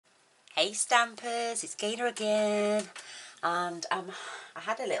Hey Stampers, it's Gaynor again, and I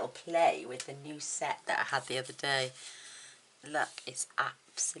had a little play with the new set that I had the other day. Look, it's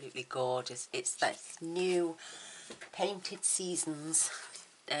absolutely gorgeous. It's this new Painted Seasons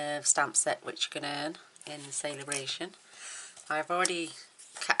stamp set which you can earn in the celebration. I've already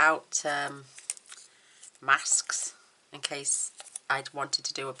cut out masks in case I'd wanted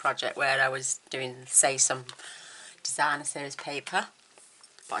to do a project where I was doing, say, some designer series paper.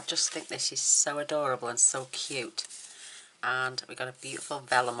 But I just think this is so adorable and so cute. And we've got a beautiful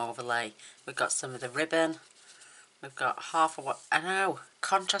vellum overlay. We've got some of the ribbon. We've got half of what, I know,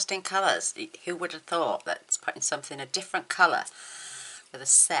 contrasting colours. Who would have thought that putting something a different colour with a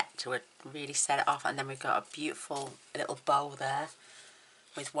set would really set it off. And then we've got a beautiful little bow there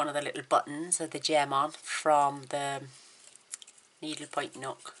with one of the little buttons of the gem on from the Needlepoint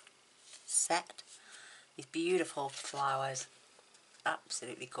Nook set. These beautiful flowers.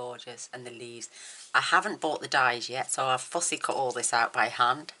 Absolutely gorgeous, and the leaves. I haven't bought the dies yet, so I've fussy cut all this out by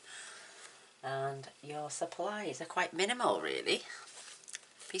hand, and your supplies are quite minimal really.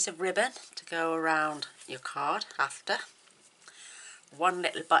 Piece of ribbon to go around your card after, one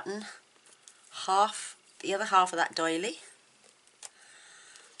little button, the other half of that doily.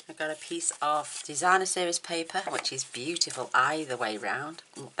 I've got a piece of designer series paper which is beautiful either way round.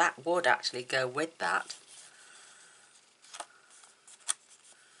 That would actually go with that,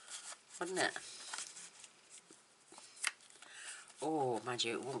 wouldn't it? Oh, mind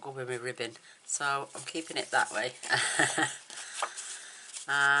you, it won't go with my ribbon, so I'm keeping it that way.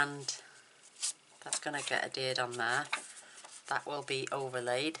 And that's going to get adhered on there. That will be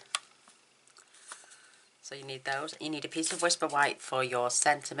overlaid. So you need those. You need a piece of Whisper White for your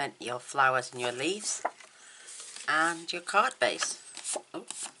sentiment, your flowers and your leaves, and your card base. Oh,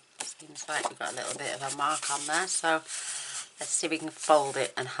 seems like we've got a little bit of a mark on there, so let's see if we can fold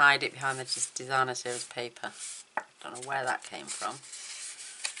it and hide it behind the designer series paper. Don't know where that came from.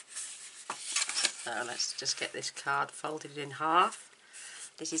 So let's just get this card folded in half.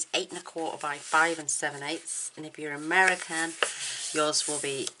 This is 8 1/4 by 5 7/8, and if you're American, yours will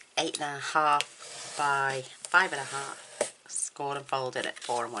be 8 1/2 by 5 1/2, scored and folded at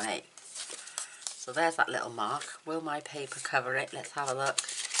 4 1/8. So there's that little mark. Will my paper cover it? Let's have a look.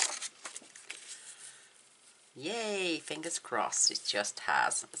 Yay, fingers crossed, it just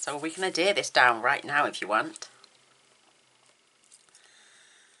has. So we can adhere this down right now if you want.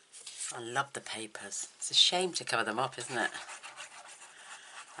 I love the papers. It's a shame to cover them up, isn't it?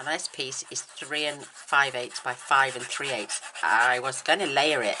 And this piece is 3 5/8 by 5 3/8. I was going to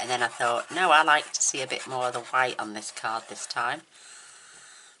layer it, and then I thought, no, I like to see a bit more of the white on this card this time.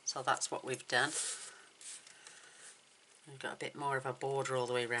 So that's what we've done. We've got a bit more of a border all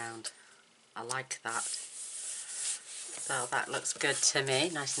the way around. I like that. So that looks good to me,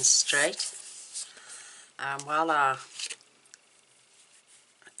 nice and straight. And while our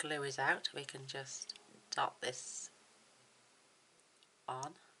glue is out, we can just dot this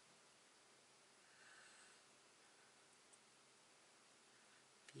on.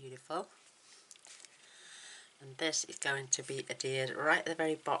 Beautiful. And this is going to be adhered right at the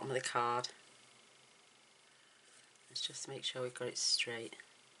very bottom of the card. Let's just make sure we've got it straight.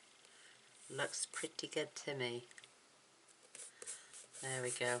 Looks pretty good to me. There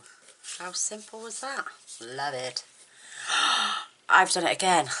we go. How simple was that? Love it. I've done it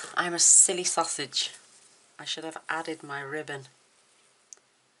again. I'm a silly sausage. I should have added my ribbon.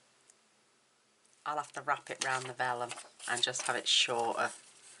 I'll have to wrap it round the vellum and just have it shorter.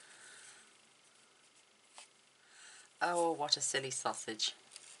 Oh, what a silly sausage.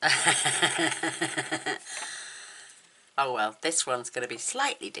 Oh well, this one's going to be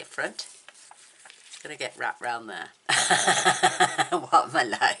slightly different. It's going to get wrapped round there. What am I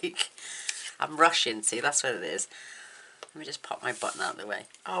like? I'm rushing, see, that's what it is. Let me just pop my button out of the way.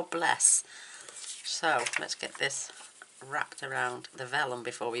 Oh, bless. So, let's get this wrapped around the vellum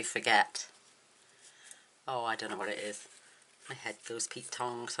before we forget. Oh, I don't know what it is. My head goes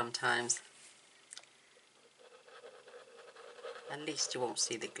Pete-tong sometimes. At least you won't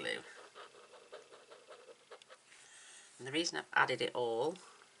see the glue. And the reason I've added it all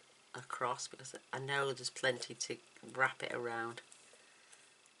across, because I know there's plenty to wrap it around,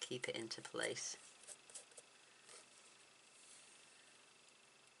 keep it into place.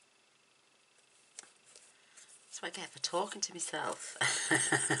 That's what I get for talking to myself.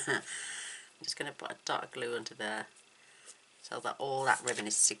 I'm just going to put a dot of glue under there so that all that ribbon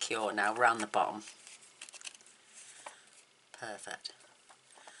is secure now around the bottom. Perfect.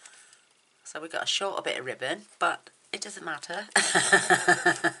 So we've got a shorter bit of ribbon, but it doesn't matter.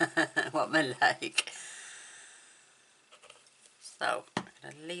 What am I like? So I'm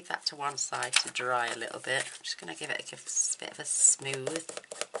going to leave that to one side to dry a little bit. I'm just going to give it a bit of a smooth.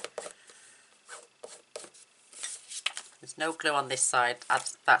 There's no glue on this side,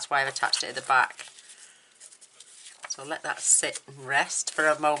 that's why I've attached it at the back. So let that sit and rest for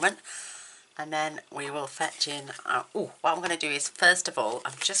a moment, and then we will fetch in, what I'm going to do is, first of all,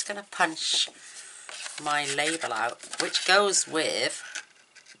 I'm just going to punch my label out, which goes with,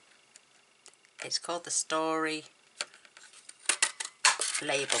 it's called the Story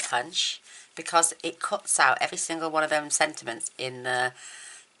Label Punch, because it cuts out every single one of them sentiments in the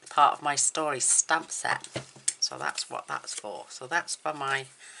part of my story stamp set. So that's what that's for. So that's for my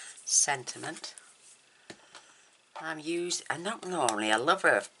sentiment. I'm not normally a lover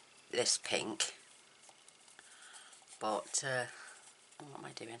of this pink, but what am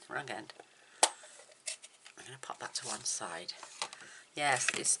I doing? Wrong end. I'm going to pop that to one side. Yes,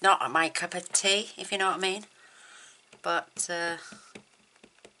 it's not my cup of tea, if you know what I mean, but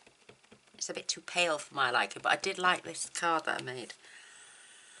it's a bit too pale for my liking, but I did like this card that I made.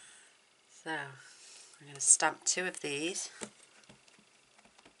 So I'm going to stamp 2 of these.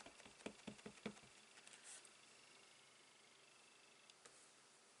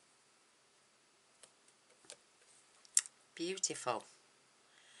 Beautiful,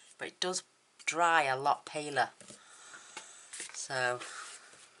 but it does dry a lot paler, so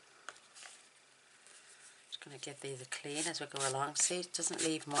just going to give these a clean as we go along. See, it doesn't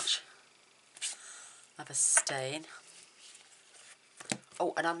leave much of a stain.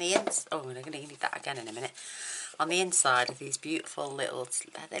 Oh, and on the inside, oh, I'm going to need that again in a minute. On the inside are these beautiful little,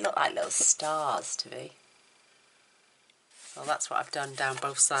 they look like little stars to me. So that's what I've done down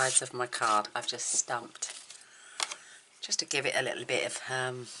both sides of my card. I've just stamped, just to give it a little bit of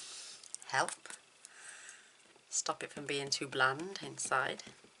help. Stop it from being too bland inside.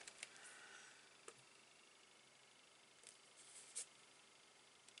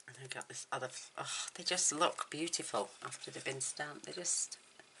 And I've got this other, oh, they just look beautiful after they've been stamped. They're just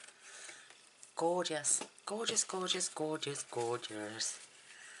gorgeous. Gorgeous, gorgeous, gorgeous, gorgeous.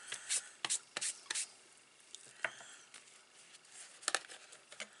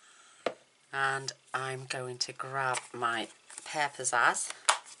 And I'm going to grab my Pear Pizzazz.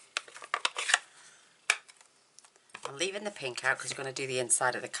 I'm leaving the pink out because we're going to do the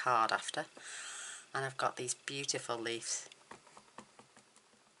inside of the card after. And I've got these beautiful leaves.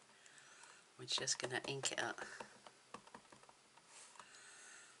 We're just going to ink it up.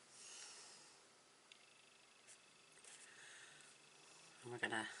 And we're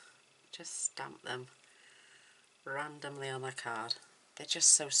going to just stamp them randomly on the card. They're just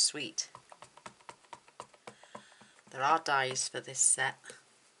so sweet. There are dies for this set,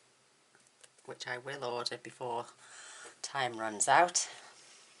 which I will order before time runs out.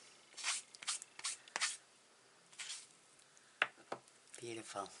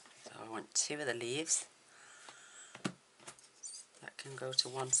 Beautiful. So I want 2 of the leaves. That can go to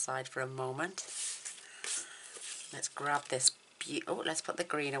one side for a moment. Let's grab this. Oh, let's put the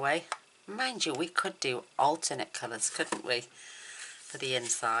green away. Mind you, we could do alternate colours, couldn't we, for the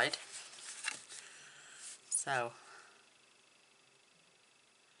inside? So,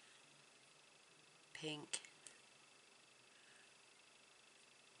 pink,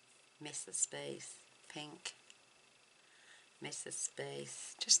 miss the space, pink, miss the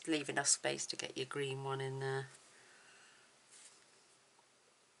space. Just leave enough space to get your green one in there.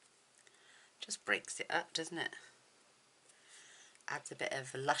 Just breaks it up, doesn't it? Adds a bit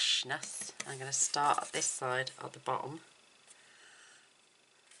of lushness. I'm going to start at this side at the bottom.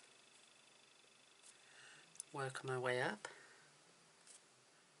 Work my way up.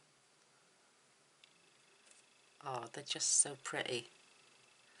 Oh, they're just so pretty.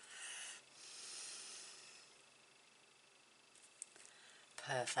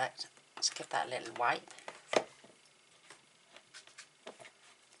 Perfect. Let's give that a little wipe.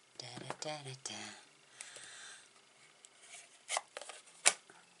 Da, da, da, da, da.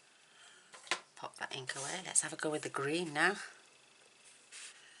 Pop that ink away. Let's have a go with the green now.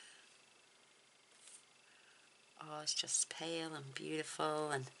 Oh, it's just pale and beautiful,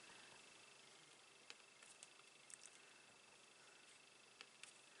 and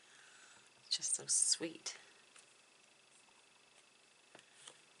just so sweet.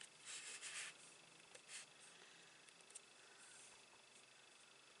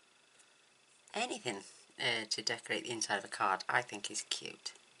 Anything to decorate the inside of a card, I think, is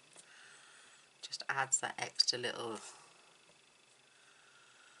cute. Just adds that extra little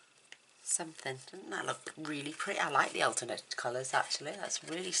something. Doesn't that look really pretty? I like the alternate colours, actually. That's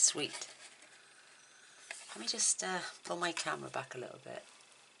really sweet. Let me just pull my camera back a little bit.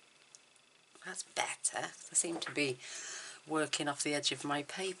 That's better. I seem to be working off the edge of my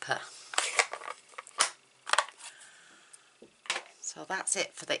paper. So that's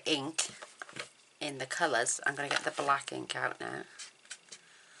it for the ink in the colours. I'm going to get the black ink out now.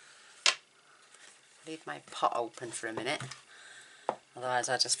 Leave my pot open for a minute, otherwise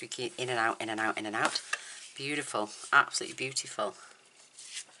I'll just be in and out, in and out, in and out. Beautiful, absolutely beautiful.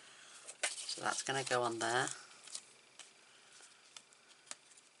 So that's going to go on there.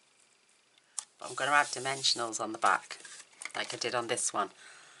 But I'm going to add dimensionals on the back, like I did on this one.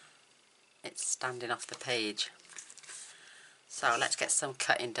 It's standing off the page. So let's get some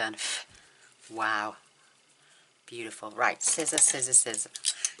cutting done. Wow, beautiful. Right, scissors, scissors, scissors.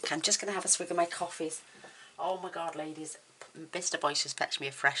 Okay, I'm just going to have a swig of my coffees. Oh my God, ladies, Mr. Boyce just fetched me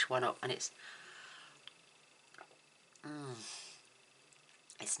a fresh one up, and it's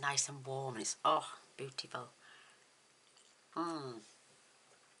nice and warm, and it's, oh, beautiful.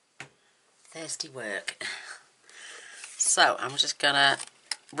 Thirsty work. So I'm just going to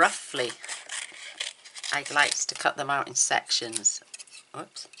roughly, I like to cut them out in sections.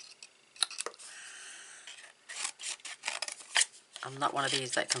 Oops. I'm not one of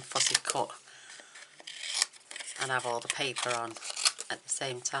these that can fussy cut and have all the paper on at the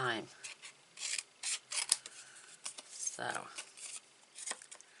same time. So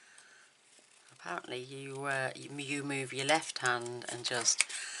apparently you move your left hand and just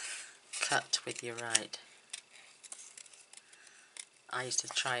cut with your right. I used to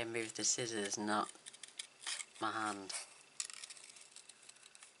try and move the scissors, not my hand.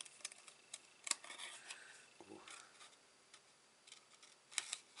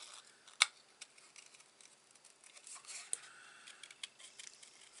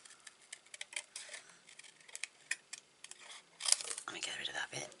 Let me get rid of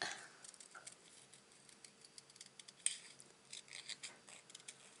that bit.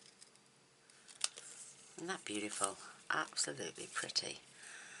 Isn't that beautiful? Absolutely pretty.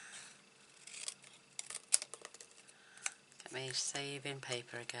 Get me saving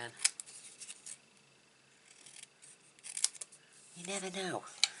paper again. You never know.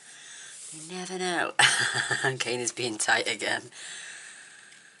 You never know. Cane is being tight again.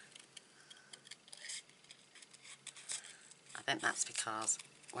 I think that's because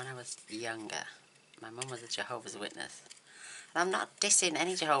when I was younger, my mum was a Jehovah's Witness. And I'm not dissing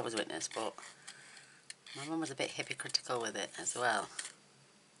any Jehovah's Witness, but my mum was a bit hypocritical with it as well.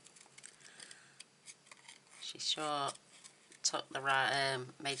 She sure took the right,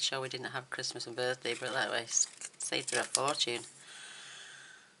 made sure we didn't have Christmas and birthday, but that way saved her a fortune.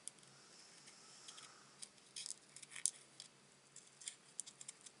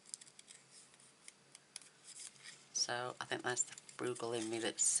 So I think that's the frugal in me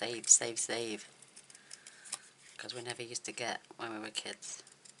that save, save, save. Because we never used to get when we were kids.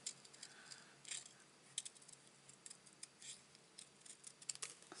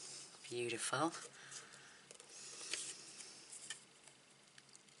 Beautiful.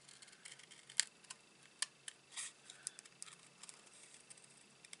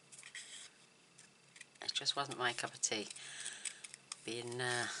 It just wasn't my cup of tea. Being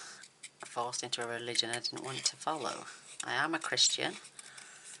forced into a religion I didn't want to follow. I am a Christian.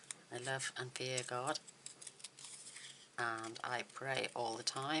 I love and fear God. And I pray all the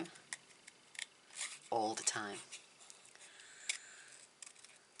time. All the time.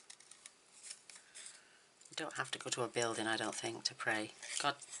 You don't have to go to a building, I don't think, to pray.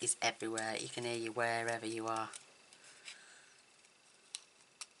 God is everywhere. He can hear you wherever you are.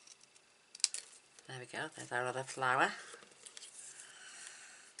 There we go, there's our other flower.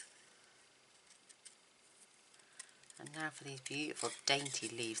 And now for these beautiful dainty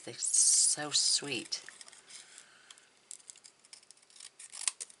leaves, they're so sweet.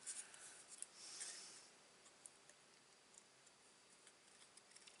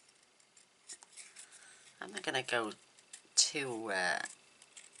 I'm not going to go too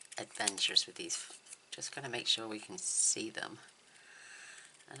adventurous with these, just going to make sure we can see them.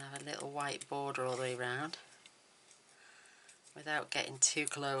 And have a little white border all the way around without getting too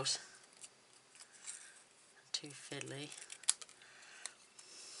close, too fiddly.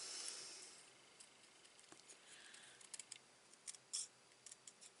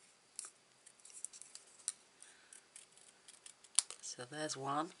 So there's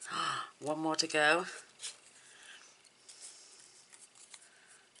one. One more to go.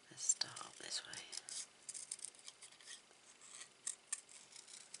 Let's start off this way.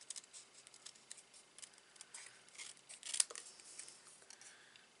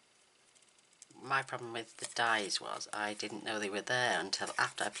 My problem with the dies was I didn't know they were there until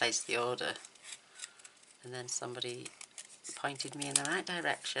after I placed the order, and then somebody pointed me in the right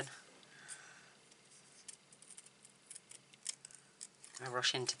direction. I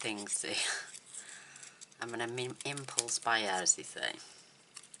rush into things, see. I'm an impulse buyer, as they say.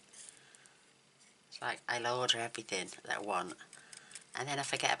 It's like I'll order everything that I want, and then I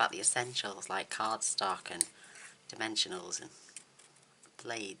forget about the essentials like cardstock and dimensionals and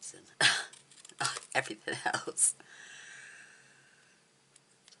blades and everything else.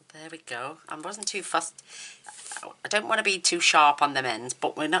 So there we go. I wasn't too fussed. I don't want to be too sharp on them ends,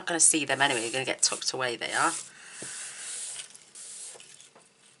 but we're not going to see them anyway. You're going to get tucked away, they are.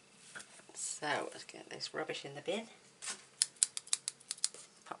 So let's get this rubbish in the bin.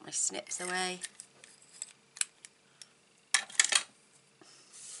 Put my snips away.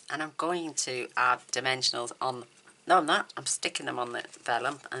 And I'm going to add dimensionals on. No, I'm not. I'm sticking them on the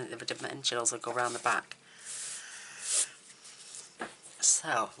vellum, and the dimensionals will go around the back.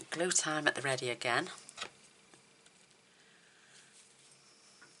 So, glue time at the ready again.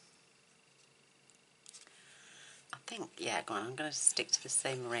 I think, yeah, go on. I'm going to stick to the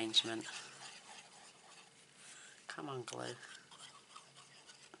same arrangement. Come on, glue.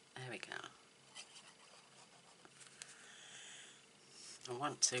 There we go. I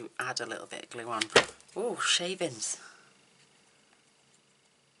want to add a little bit of glue on. Oh, shavings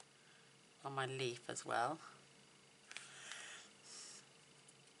on my leaf as well.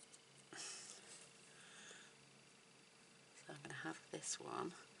 So I'm going to have this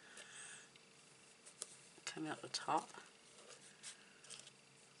one coming up the top.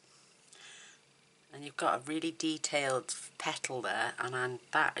 And you've got a really detailed petal there, and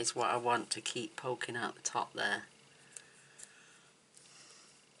that is what I want to keep poking out the top there.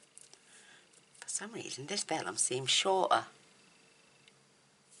 For some reason this vellum seems shorter.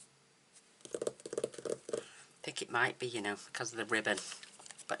 I think it might be, you know, because of the ribbon,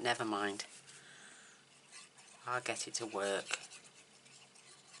 but never mind. I'll get it to work.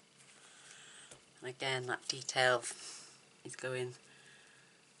 And again, that detail is going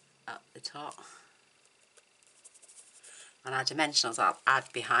up the top. And our dimensionals I'll add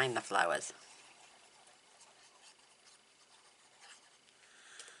behind the flowers.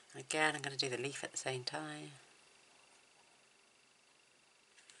 Again, I'm going to do the leaf at the same time.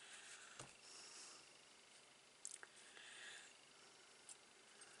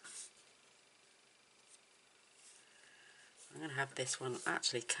 I'm going to have this one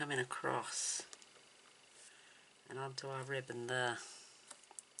actually coming across and onto our ribbon there.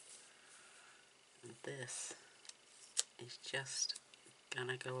 And this is just going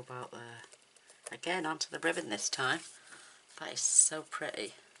to go about there. Again, onto the ribbon this time. That is so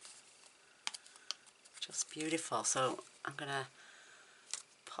pretty. Just beautiful. So I'm going to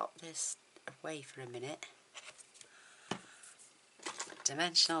pop this away for a minute. The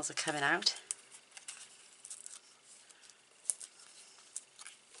dimensionals are coming out.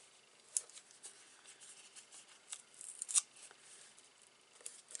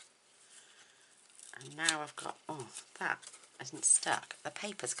 And now I've got, oh, that isn't stuck. The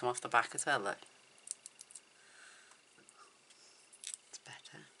paper's come off the back as well, look. It's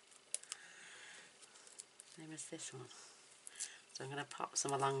better. Same as this one. So I'm going to pop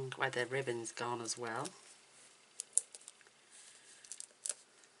some along where the ribbon's gone as well.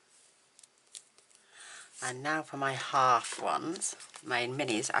 And now for my half ones, my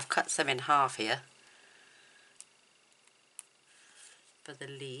minis. I've cut some in half here for the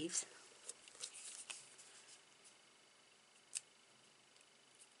leaves.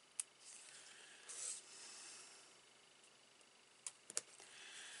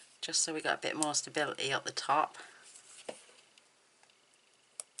 Just so we got a bit more stability up the top. I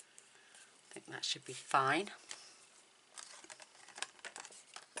think that should be fine.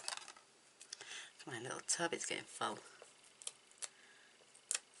 My little tub, it's getting full.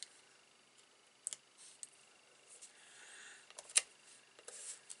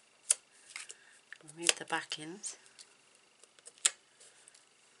 Remove the backings.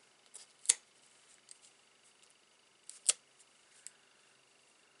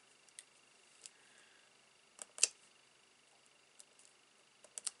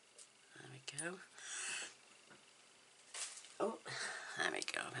 There we go. Oh, there we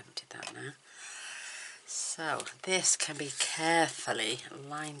go, I've emptied that now. So this can be carefully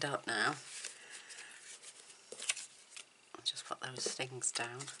lined up now. I'll just put those things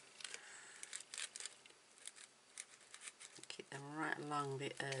down. Keep them right along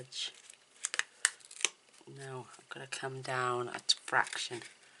the edge. No, I've got to come down a fraction.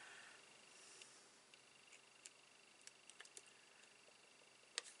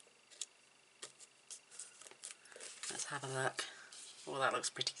 Let's have a look. Oh, that looks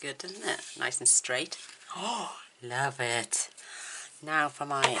pretty good, doesn't it? Nice and straight. Oh, love it. Now for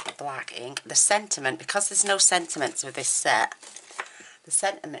my black ink. The sentiment, because there's no sentiments with this set, The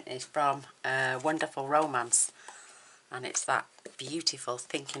sentiment is from Wonderful Romance, and it's that beautiful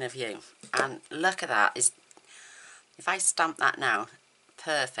thinking of you. And look at that. If I stamp that now,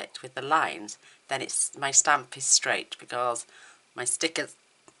 perfect with the lines, then my stamp is straight because my sticker's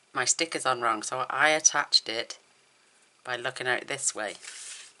on wrong. So I attached it by looking at it this way.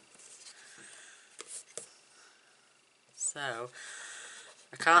 So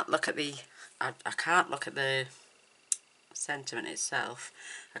I can't look at the sentiment itself.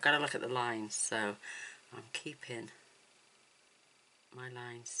 I've got to look at the lines. So I'm keeping my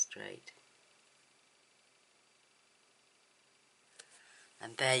lines straight.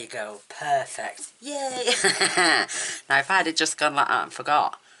 And there you go, perfect. Yay! Now if I'd have just gone like that and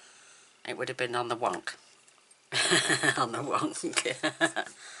forgot, it would have been on the wonk. On the wonk.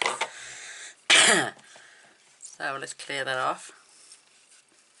 So let's clear that off.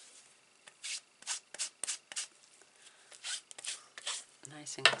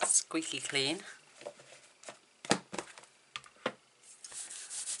 Nice and squeaky clean.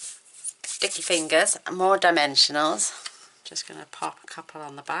 Sticky fingers, more dimensionals. Just going to pop a couple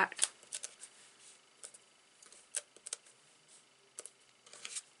on the back.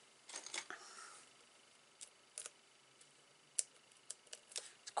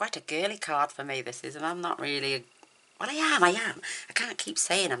 It's quite a girly card for me, this is, and I'm not really well, I am. I can't keep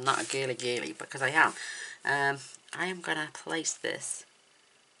saying I'm not a girly, because I am. I am going to place this.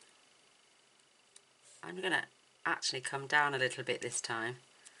 I'm going to actually come down a little bit this time.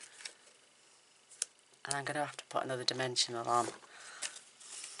 And I'm going to have to put another dimensional on.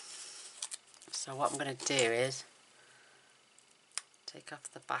 So what I'm going to do is take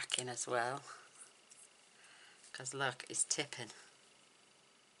off the backing as well. Because look, it's tipping.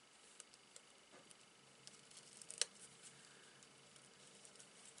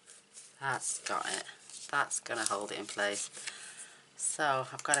 That's got it. That's going to hold it in place. So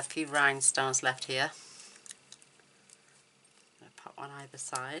I've got a few rhinestones left here. I'm going to put one either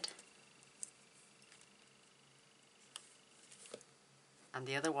side. And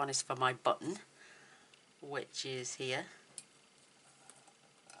the other one is for my button, which is here.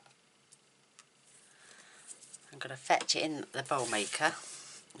 I'm going to fetch it in the bow maker,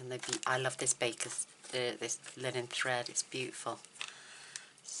 and I love this this linen thread. It's beautiful.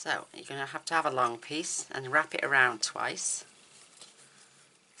 So you're going to have a long piece and wrap it around twice.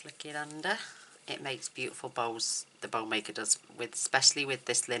 Flick it under. It makes beautiful bows. The bow maker does, especially with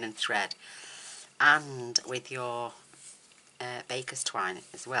this linen thread, and with your baker's twine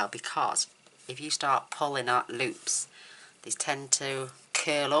as well, because if you start pulling out loops, these tend to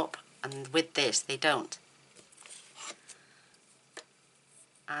curl up, and with this they don't,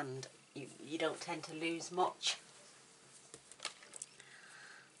 and you don't tend to lose much.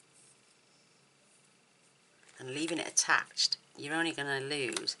 And leaving it attached, you're only going to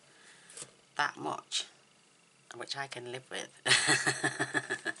lose that much, which I can live with.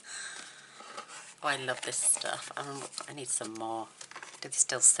 Oh, I love this stuff. I need some more. Do they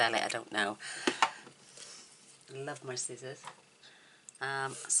still sell it? I don't know. I love my scissors.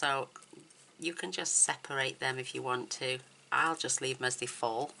 So you can just separate them if you want to. I'll just leave them as they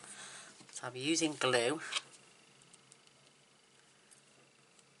fall. So I'll be using glue.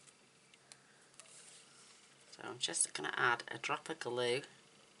 So I'm just going to add a drop of glue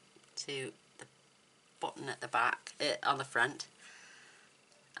to the button at the back, on the front.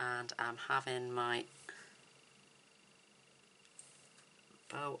 And I'm having my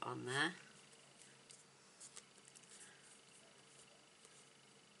bow on there.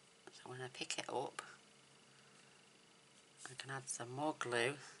 So when I pick it up, I can add some more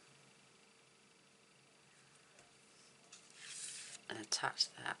glue and attach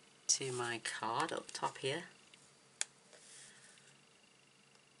that to my card up top here.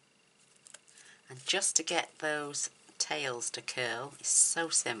 And just to get those tails to curl is so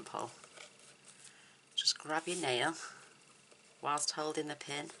simple. Just grab your nail whilst holding the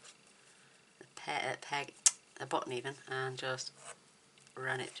pin, the button even, and just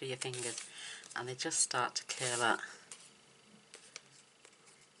run it through your fingers, and they just start to curl up.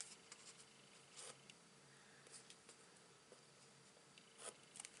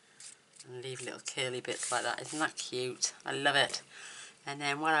 And leave little curly bits like that. Isn't that cute? I love it. And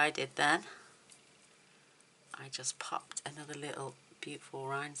then what I did then, I just popped another little beautiful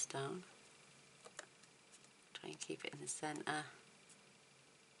rhinestone. Try and keep it in the centre.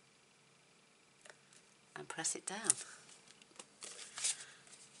 And press it down.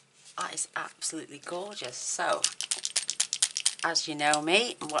 That is absolutely gorgeous. So, as you know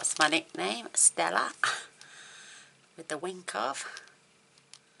me, what's my nickname? Stella, with the wink of.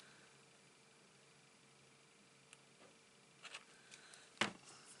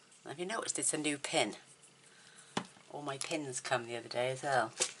 Have you noticed it's a new pin? All my pins come the other day as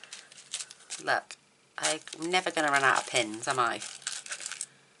well. Look, I'm never going to run out of pins, am I?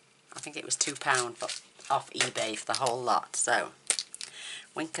 I think it was £2 but off eBay for the whole lot. So,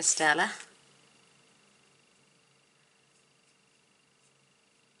 Winker Stella.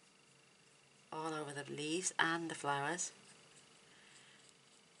 All over the leaves and the flowers.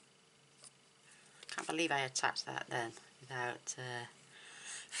 Can't believe I attached that then without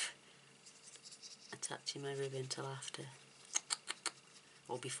attaching my ribbon till after.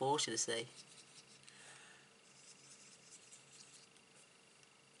 Or before, should I say.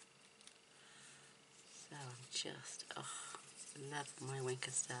 So I'm just, love my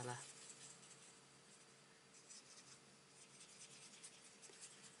Winker Stella.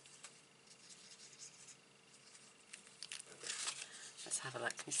 Let's have a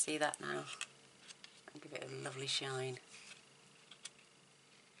look. Can you see that now? I'll give it a lovely shine.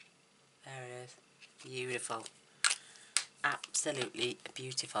 There it is. Beautiful. Absolutely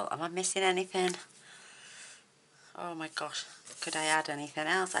beautiful. Am I missing anything? Oh my gosh. Could I add anything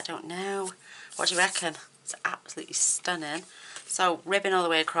else? I don't know. What do you reckon? It's absolutely stunning. So, ribbon all the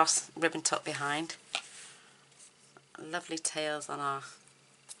way across, ribbon tucked behind. Lovely tails on our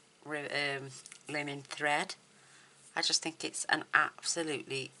linen thread. I just think it's an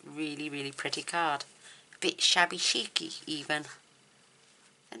absolutely really, really pretty card. A bit shabby chicy even.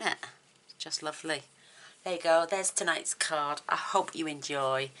 Isn't it? Just lovely. There you go. There's tonight's card. I hope you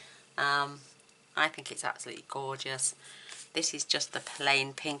enjoy. I think it's absolutely gorgeous. This is just the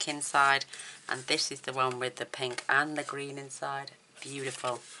plain pink inside. And this is the one with the pink and the green inside.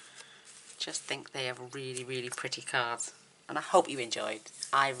 Beautiful. Just think they are really, really pretty cards. And I hope you enjoyed.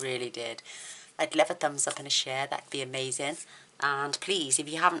 I really did. I'd love a thumbs up and a share. That'd be amazing. And please, if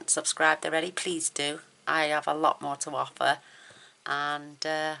you haven't subscribed already, please do. I have a lot more to offer. And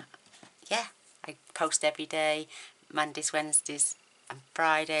yeah, I post every day, Mondays, Wednesdays and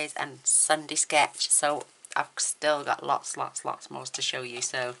Fridays and Sunday sketch. So I've still got lots more to show you.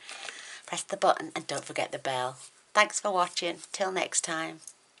 So press the button and don't forget the bell. Thanks for watching. Till next time.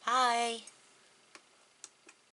 Bye.